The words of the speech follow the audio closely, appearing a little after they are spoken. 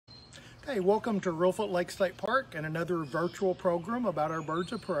Hey, welcome to Reelfoot Lake State Park and another virtual program about our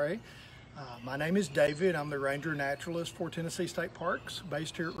birds of prey. My name is David. I'm the Ranger Naturalist for Tennessee State Parks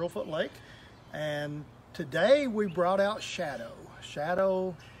based here at Reelfoot Lake. And today we brought out Shadow.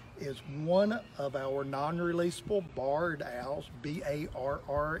 Shadow is one of our non-releasable barred owls,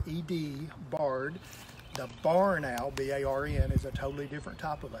 B-A-R-R-E-D, barred. The barn owl, B-A-R-N, is a totally different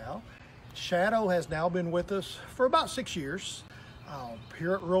type of owl. Shadow has now been with us for about 6 years.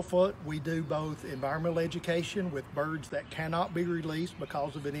 Here at Reelfoot, we do both environmental education with birds that cannot be released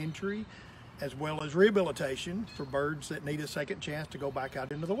because of an injury, as well as rehabilitation for birds that need a second chance to go back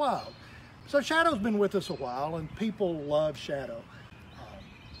out into the wild. So Shadow's been with us a while, and people love Shadow.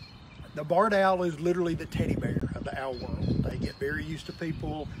 The barred owl is literally the teddy bear of the owl world. They get very used to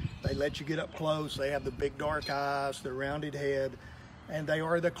people. They let you get up close. They have the big dark eyes, the rounded head, and they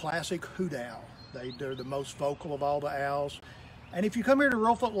are the classic hoot owl. They're the most vocal of all the owls. And if you come here to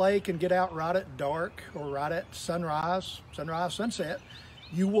Reelfoot Lake and get out right at dark or right at sunrise, sunset,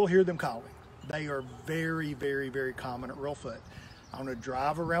 you will hear them calling. They are very, very, very common at Reelfoot. On a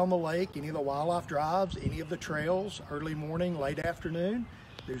drive around the lake, any of the wildlife drives, any of the trails, early morning, late afternoon,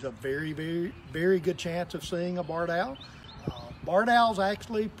 there's a very, very, very good chance of seeing a barred owl. Barred owls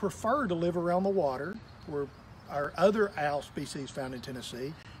actually prefer to live around the water, where our other owl species found in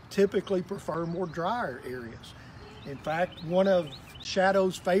Tennessee typically prefer more drier areas. In fact, one of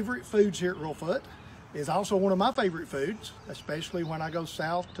Shadow's favorite foods here at Reelfoot is also one of my favorite foods, especially when I go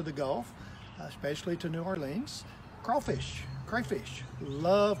south to the Gulf, especially to New Orleans. Crawfish, crayfish,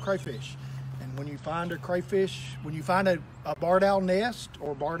 love crayfish. And when you find a crayfish, when you find a barred owl nest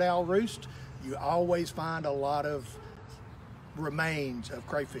or barred owl roost, you always find a lot of remains of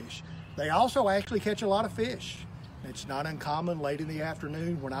crayfish. They also actually catch a lot of fish. It's not uncommon late in the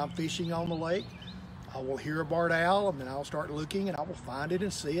afternoon when I'm fishing on the lake. I will hear a barred owl, and then I'll start looking, and I will find it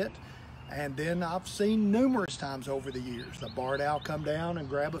and see it. And then I've seen numerous times over the years the barred owl come down and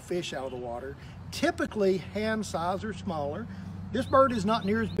grab a fish out of the water, typically hand size or smaller. This bird is not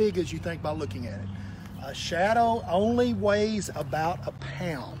near as big as you think by looking at it. A Shadow only weighs about a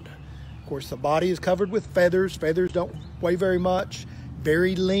pound. Of course, the body is covered with feathers. Feathers don't weigh very much.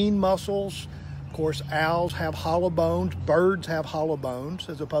 Very lean muscles. Of course, owls have hollow bones. Birds have hollow bones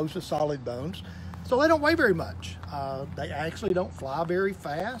as opposed to solid bones. So they don't weigh very much. They actually don't fly very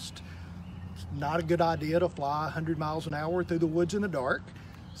fast. It's not a good idea to fly 100 miles an hour through the woods in the dark.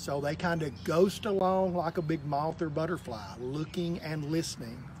 So they kind of ghost along like a big moth or butterfly, looking and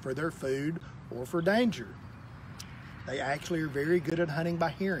listening for their food or for danger. They actually are very good at hunting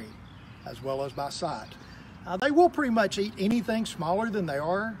by hearing as well as by sight. They will pretty much eat anything smaller than they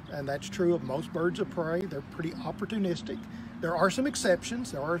are, and that's true of most birds of prey. They're pretty opportunistic. There are some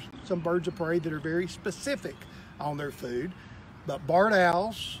exceptions. There are some birds of prey that are very specific on their food, but barred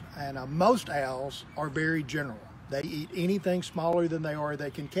owls and most owls are very general. They eat anything smaller than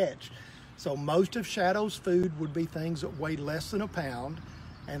they can catch. So most of Shadow's food would be things that weigh less than a pound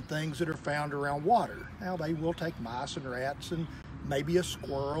and things that are found around water. Now they will take mice and rats and maybe a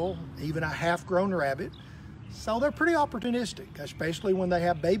squirrel, even a half-grown rabbit. So they're pretty opportunistic, especially when they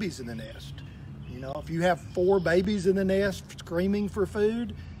have babies in the nest. You know, if you have 4 babies in the nest screaming for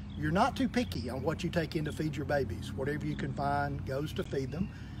food, you're not too picky on what you take in to feed your babies. Whatever you can find goes to feed them.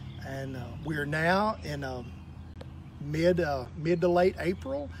 And we're now in mid to late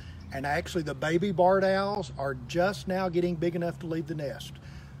April, and actually the baby barred owls are just now getting big enough to leave the nest.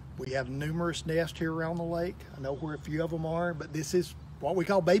 We have numerous nests here around the lake. I know where a few of them are, but this is what we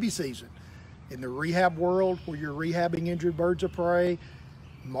call baby season. In the rehab world, where you're rehabbing injured birds of prey,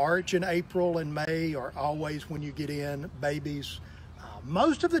 March and April and May are always when you get in babies.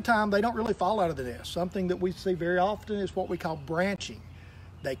 Most of the time, they don't really fall out of the nest. Something that we see very often is what we call branching.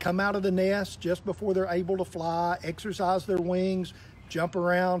 They come out of the nest just before they're able to fly, exercise their wings, jump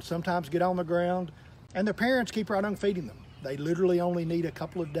around, sometimes get on the ground, and their parents keep right on feeding them. They literally only need a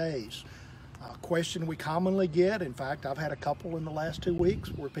couple of days. A question we commonly get, in fact, I've had a couple in the last 2 weeks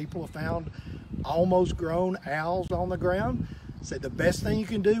where people have found almost grown owls on the ground. Say the best thing you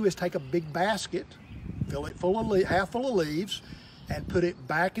can do is take a big basket, fill it full of half full of leaves, and put it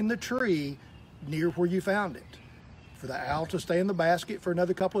back in the tree near where you found it. For the owl to stay in the basket for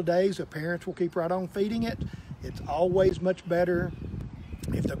another couple of days, the parents will keep right on feeding it. It's always much better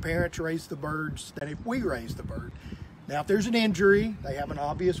if the parents raise the birds than if we raise the bird. Now, if there's an injury, they have an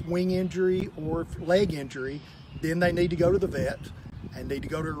obvious wing injury or leg injury, then they need to go to the vet and need to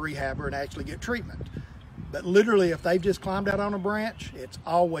go to a rehabber and actually get treatment. But literally, if they've just climbed out on a branch, it's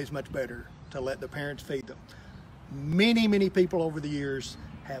always much better to let the parents feed them. Many, many people over the years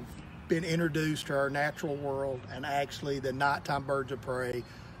have been introduced to our natural world, and actually the nighttime birds of prey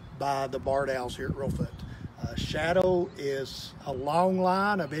by the barred owls here at Reelfoot. Shadow is a long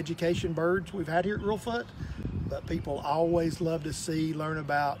line of education birds we've had here at Reelfoot, but people always love to see, learn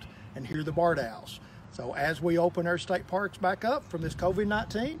about, and hear the barred owls. So as we open our state parks back up from this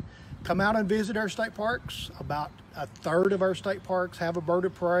COVID-19, come out and visit our state parks. About a third of our state parks have a bird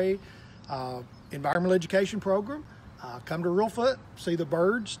of prey environmental education program. Come to Reelfoot, see the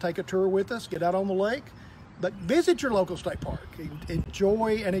birds, take a tour with us, get out on the lake, but visit your local state park.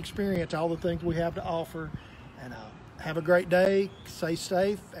 Enjoy and experience all the things we have to offer, and have a great day, stay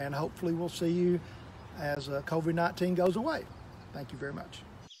safe, and hopefully we'll see you as COVID-19 goes away. Thank you very much.